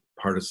that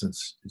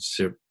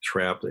partisanship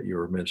trap that you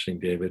were mentioning,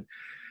 David.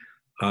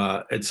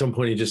 At some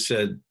point, he just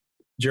said,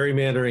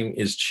 gerrymandering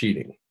is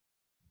cheating.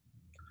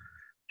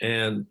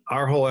 And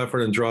our whole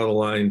effort in Draw the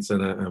Lines,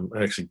 and I'm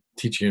actually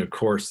teaching a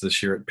course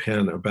this year at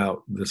Penn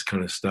about this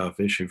kind of stuff,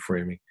 issue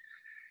framing.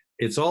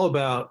 It's all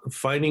about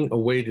finding a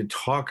way to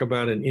talk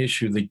about an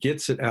issue that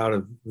gets it out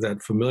of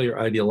that familiar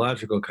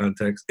ideological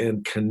context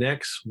and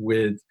connects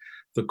with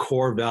the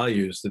core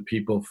values that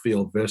people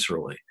feel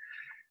viscerally.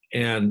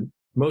 And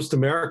most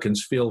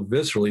Americans feel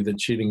viscerally that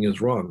cheating is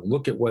wrong.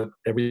 Look at what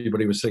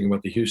everybody was saying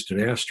about the Houston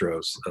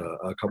Astros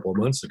a couple of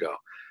months ago,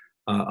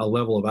 a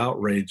level of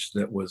outrage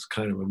that was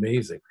kind of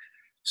amazing.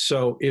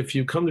 So if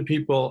you come to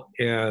people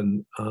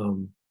and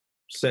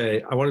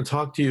say, I want to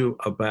talk to you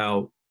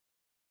about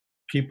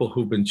people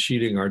who've been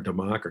cheating our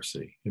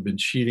democracy, who've been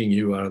cheating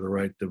you out of the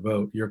right to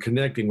vote, you're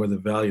connecting with the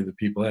value that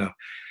people have.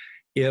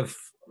 If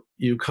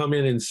you come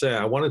in and say,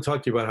 I want to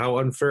talk to you about how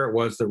unfair it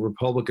was that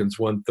Republicans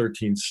won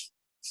 13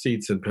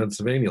 seats in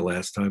Pennsylvania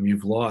last time,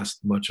 you've lost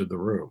much of the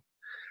room.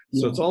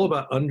 So it's all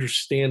about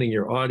understanding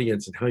your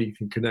audience and how you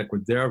can connect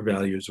with their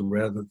values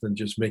rather than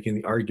just making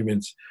the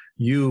arguments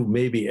you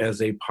maybe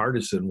as a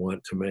partisan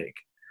want to make.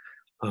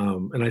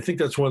 And I think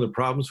that's one of the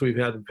problems we've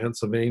had in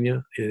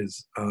Pennsylvania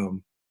is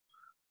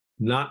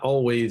not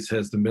always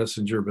has the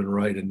messenger been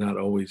right and not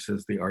always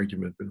has the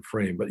argument been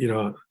framed. But,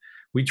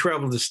 we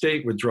traveled the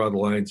state with Draw the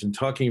Lines and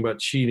talking about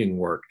cheating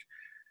worked.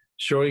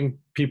 Showing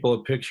people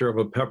a picture of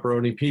a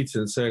pepperoni pizza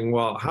and saying,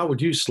 well, how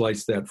would you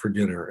slice that for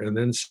dinner? And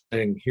then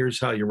saying,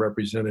 here's how your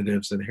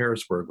representatives in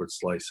Harrisburg would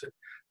slice it.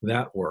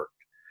 That worked.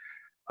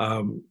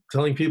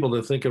 Telling people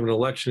to think of an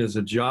election as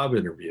a job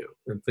interview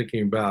and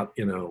thinking about,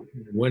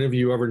 when have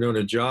you ever known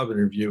a job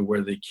interview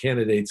where the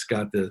candidates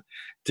got to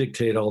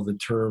dictate all the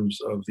terms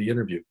of the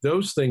interview?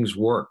 Those things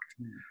worked.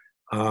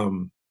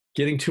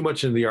 Getting too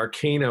much into the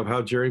arcane of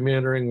how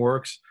gerrymandering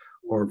works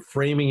or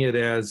framing it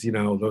as,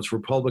 those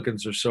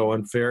Republicans are so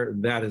unfair,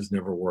 that has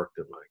never worked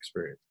in my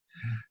experience.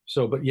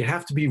 So, but you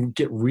have to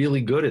get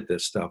really good at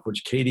this stuff,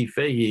 which Katie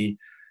Fahey,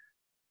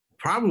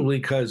 probably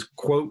because,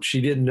 quote,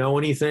 she didn't know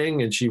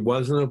anything and she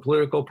wasn't a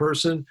political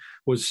person,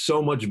 was so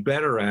much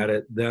better at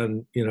it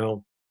than,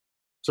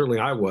 certainly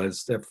I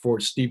was,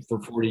 steeped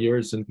for 40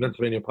 years in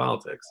Pennsylvania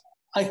politics.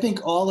 I think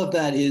all of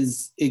that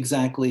is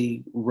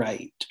exactly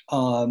right.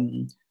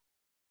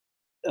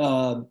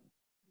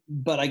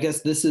 But I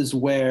guess this is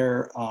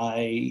where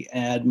I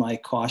add my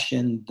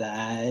caution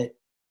that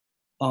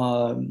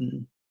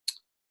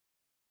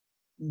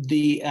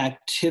the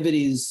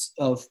activities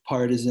of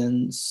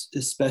partisans,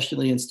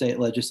 especially in state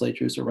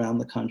legislatures around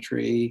the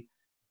country,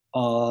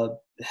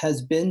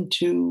 has been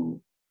to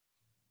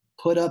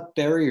put up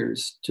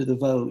barriers to the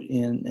vote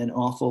in an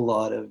awful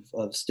lot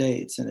of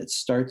states. And it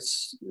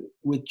starts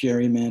with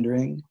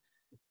gerrymandering,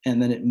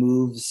 and then it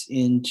moves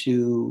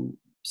into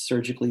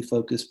surgically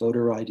focused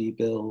voter ID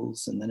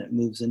bills, and then it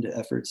moves into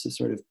efforts to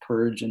sort of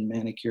purge and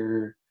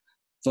manicure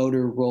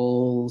voter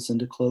rolls and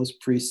to close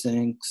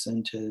precincts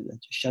and to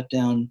shut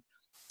down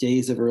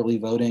days of early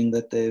voting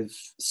that they've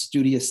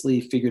studiously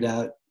figured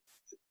out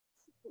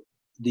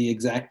the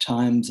exact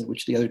times at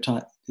which the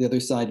other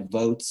side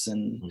votes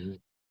and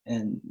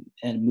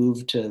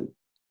move to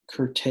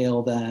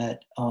curtail that.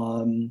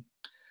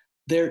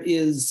 There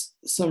is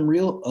some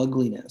real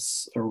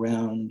ugliness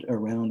around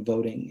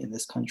voting in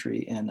this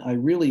country, and I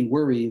really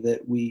worry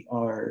that we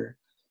are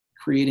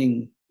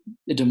creating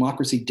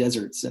democracy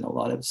deserts in a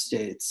lot of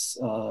states.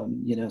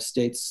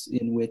 States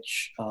in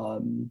which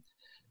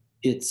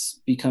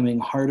it's becoming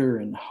harder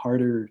and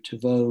harder to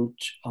vote,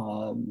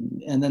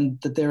 and then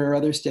that there are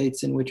other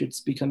states in which it's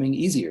becoming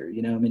easier.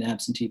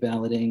 Absentee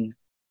balloting,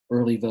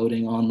 early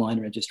voting, online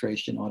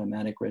registration,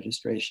 automatic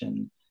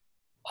registration.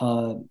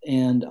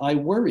 And I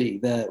worry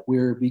that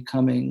we're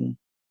becoming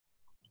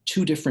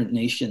two different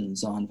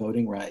nations on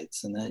voting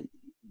rights, and that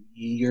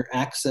your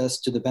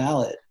access to the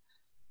ballot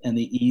and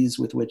the ease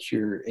with which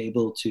you're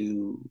able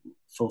to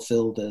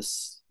fulfill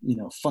this,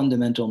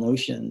 fundamental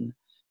notion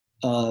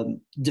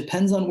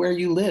depends on where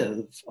you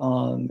live.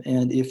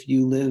 And if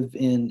you live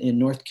in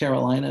North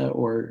Carolina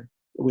or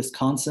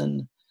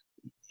Wisconsin,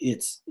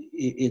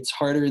 it's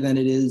harder than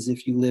it is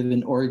if you live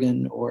in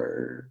Oregon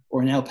or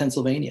now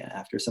Pennsylvania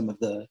after some of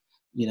the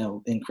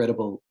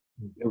incredible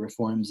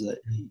reforms that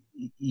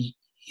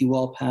you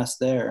all passed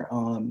there.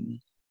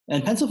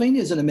 And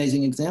Pennsylvania is an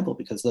amazing example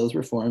because those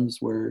reforms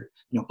were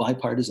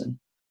bipartisan.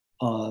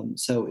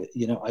 So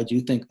I do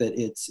think that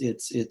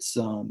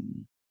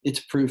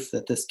it's proof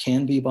that this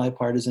can be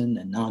bipartisan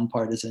and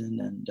nonpartisan,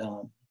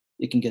 and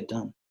it can get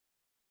done.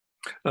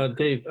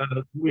 Dave,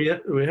 we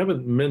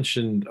haven't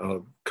mentioned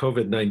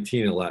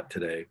COVID-19 a lot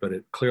today, but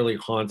it clearly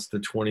haunts the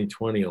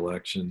 2020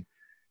 election,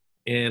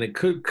 and it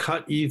could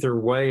cut either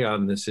way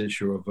on this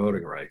issue of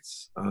voting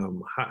rights.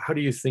 How do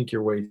you think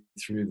your way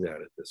through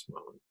that at this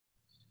moment?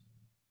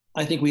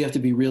 I think we have to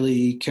be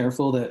really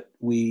careful that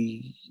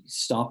we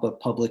stop a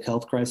public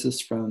health crisis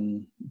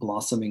from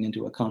blossoming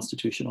into a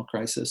constitutional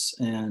crisis,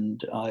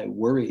 and I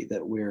worry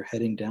that we're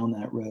heading down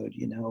that road.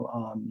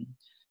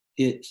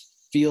 It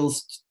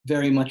feels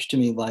very much to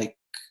me like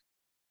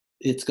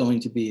it's going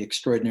to be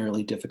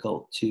extraordinarily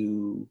difficult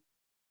to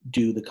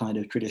do the kind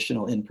of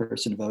traditional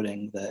in-person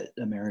voting that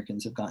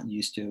Americans have gotten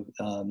used to.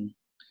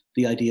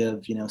 The idea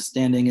of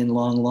standing in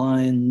long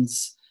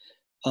lines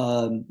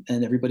and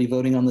everybody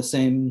voting on the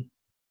same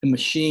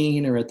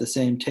machine or at the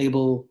same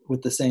table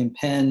with the same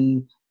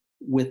pen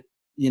with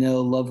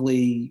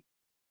lovely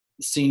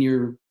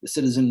senior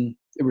citizen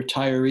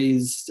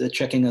retirees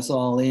checking us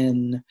all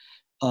in.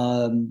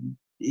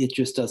 It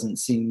just doesn't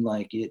seem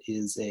like it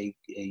is a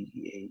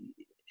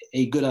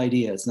good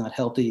idea. It's not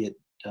healthy.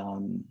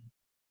 And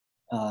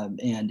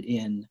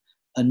in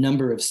a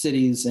number of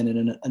cities and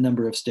in a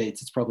number of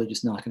states, it's probably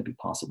just not going to be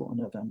possible in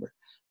November.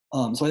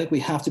 So I think we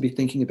have to be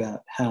thinking about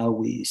how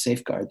we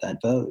safeguard that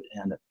vote,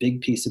 and a big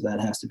piece of that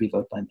has to be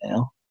vote by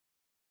mail.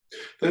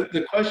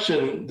 The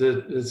question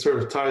that sort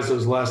of ties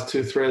those last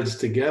two threads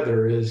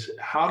together is,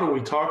 how do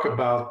we talk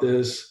about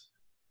this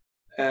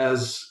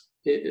as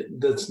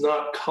that's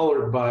not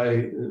colored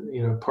by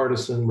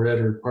partisan red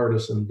or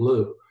partisan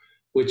blue,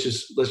 which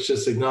is, let's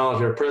just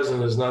acknowledge our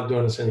president is not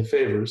doing us any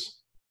favors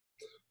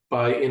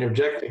by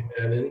interjecting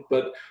that in,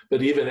 but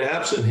even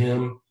absent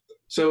him.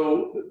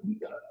 So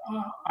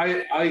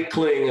I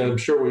cling, I'm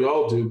sure we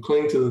all do,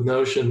 cling to the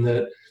notion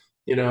that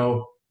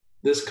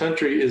this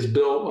country is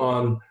built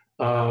on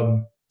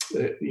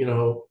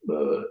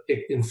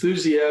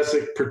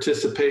enthusiastic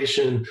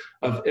participation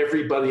of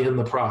everybody in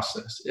the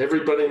process,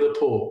 everybody in the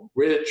pool,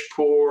 rich,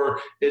 poor,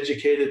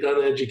 educated,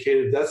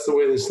 uneducated. That's the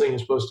way this thing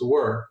is supposed to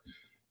work.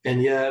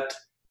 And yet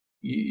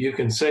you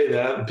can say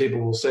that, and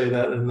people will say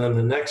that, and then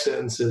the next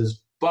sentence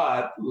is,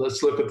 but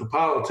let's look at the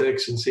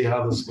politics and see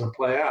how this is going to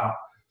play out.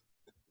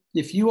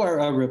 If you are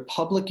a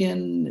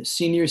Republican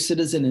senior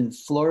citizen in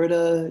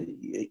Florida,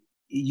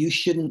 you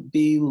shouldn't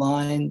be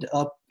lined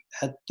up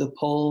at the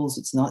polls.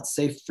 It's not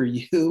safe for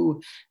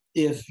you.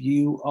 If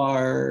you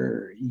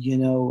are,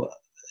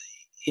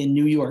 in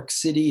New York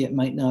City, it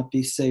might not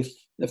be safe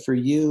for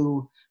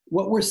you.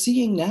 What we're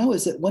seeing now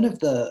is that one of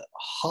the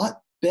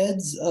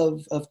hotbeds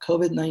of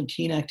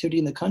COVID-19 activity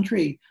in the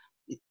country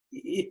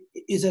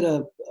is at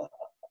a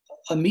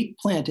meat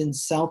plant in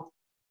South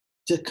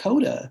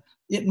Dakota.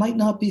 It might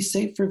not be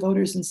safe for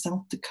voters in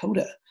South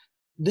Dakota.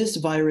 This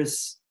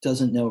virus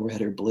doesn't know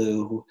red or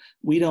blue.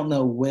 We don't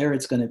know where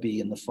it's going to be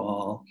in the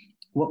fall.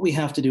 What we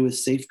have to do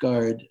is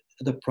safeguard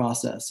the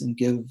process and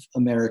give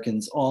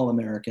Americans, all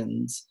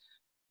Americans,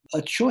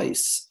 a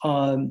choice.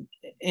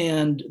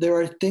 And there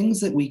are things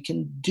that we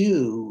can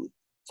do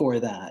for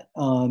that.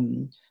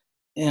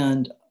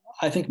 And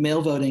I think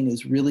mail voting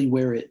is really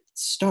where it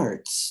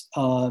starts.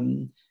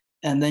 And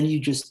then you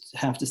just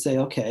have to say,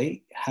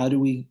 okay, how do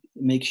we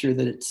make sure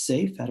that it's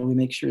safe? How do we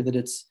make sure that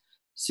it's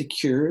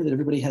secure, that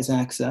everybody has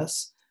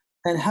access?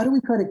 And how do we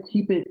try to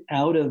keep it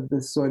out of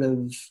the sort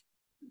of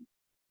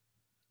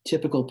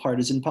typical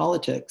partisan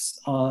politics?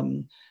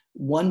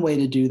 One way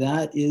to do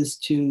that is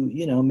to,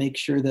 make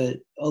sure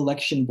that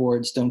election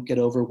boards don't get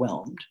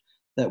overwhelmed,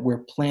 that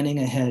we're planning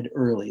ahead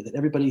early, that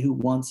everybody who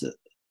wants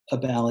a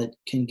ballot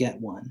can get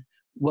one.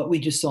 What we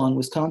just saw in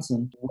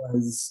Wisconsin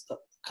was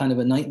kind of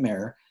a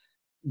nightmare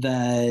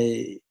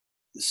that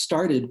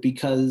started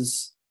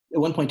because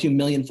 1.2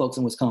 million folks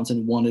in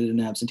Wisconsin wanted an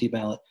absentee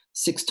ballot,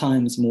 6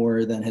 times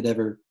more than had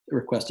ever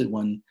requested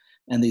one.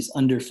 And these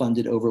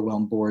underfunded,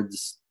 overwhelmed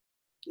boards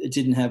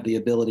didn't have the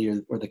ability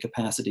or the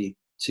capacity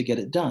to get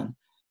it done.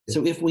 Yeah.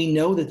 So if we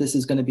know that this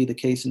is going to be the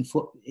case in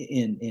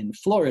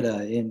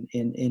Florida,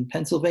 in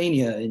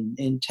Pennsylvania,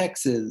 in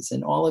Texas,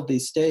 in all of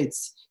these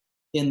states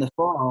in the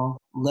fall,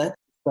 let's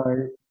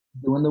start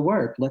doing the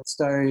work. Let's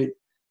start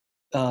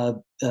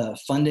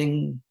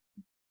funding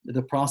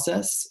the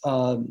process.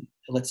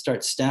 Let's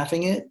start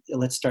staffing it.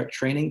 Let's start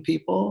training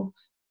people,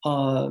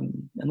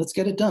 and let's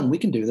get it done. We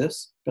can do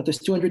this, but there's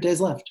 200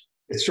 days left.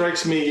 It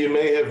strikes me you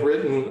may have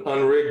written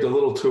Unrigged a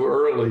little too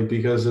early,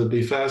 because it'd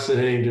be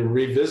fascinating to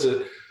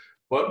revisit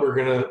what we're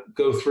going to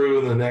go through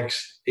in the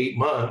next 8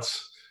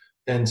 months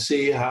and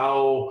see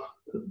how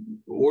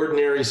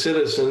ordinary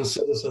citizen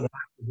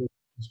activists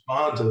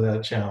respond to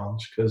that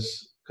challenge,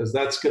 because because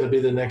that's going to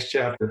be the next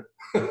chapter.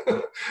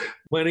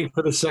 Planning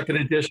for the second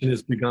edition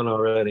has begun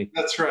already.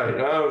 That's right.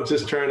 I'm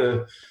just trying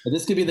to.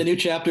 This could be the new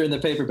chapter in the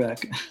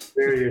paperback.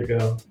 There you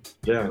go.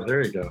 Yeah,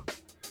 there you go.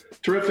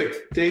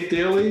 Terrific. Dave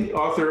Daley,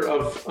 author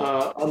of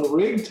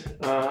Unrigged.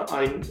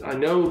 I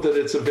know that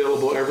it's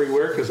available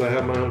everywhere because I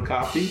have my own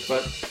copy,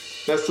 but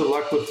best of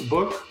luck with the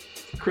book.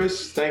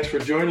 Chris, thanks for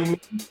joining me.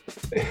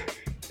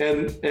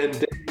 And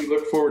Dave, we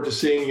look forward to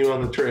seeing you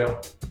on the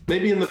trail,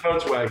 maybe in the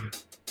Volkswagen.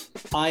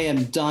 I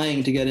am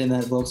dying to get in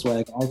that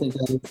Volkswagen. I think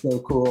that is so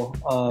cool.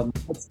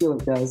 Let's do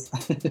it, guys.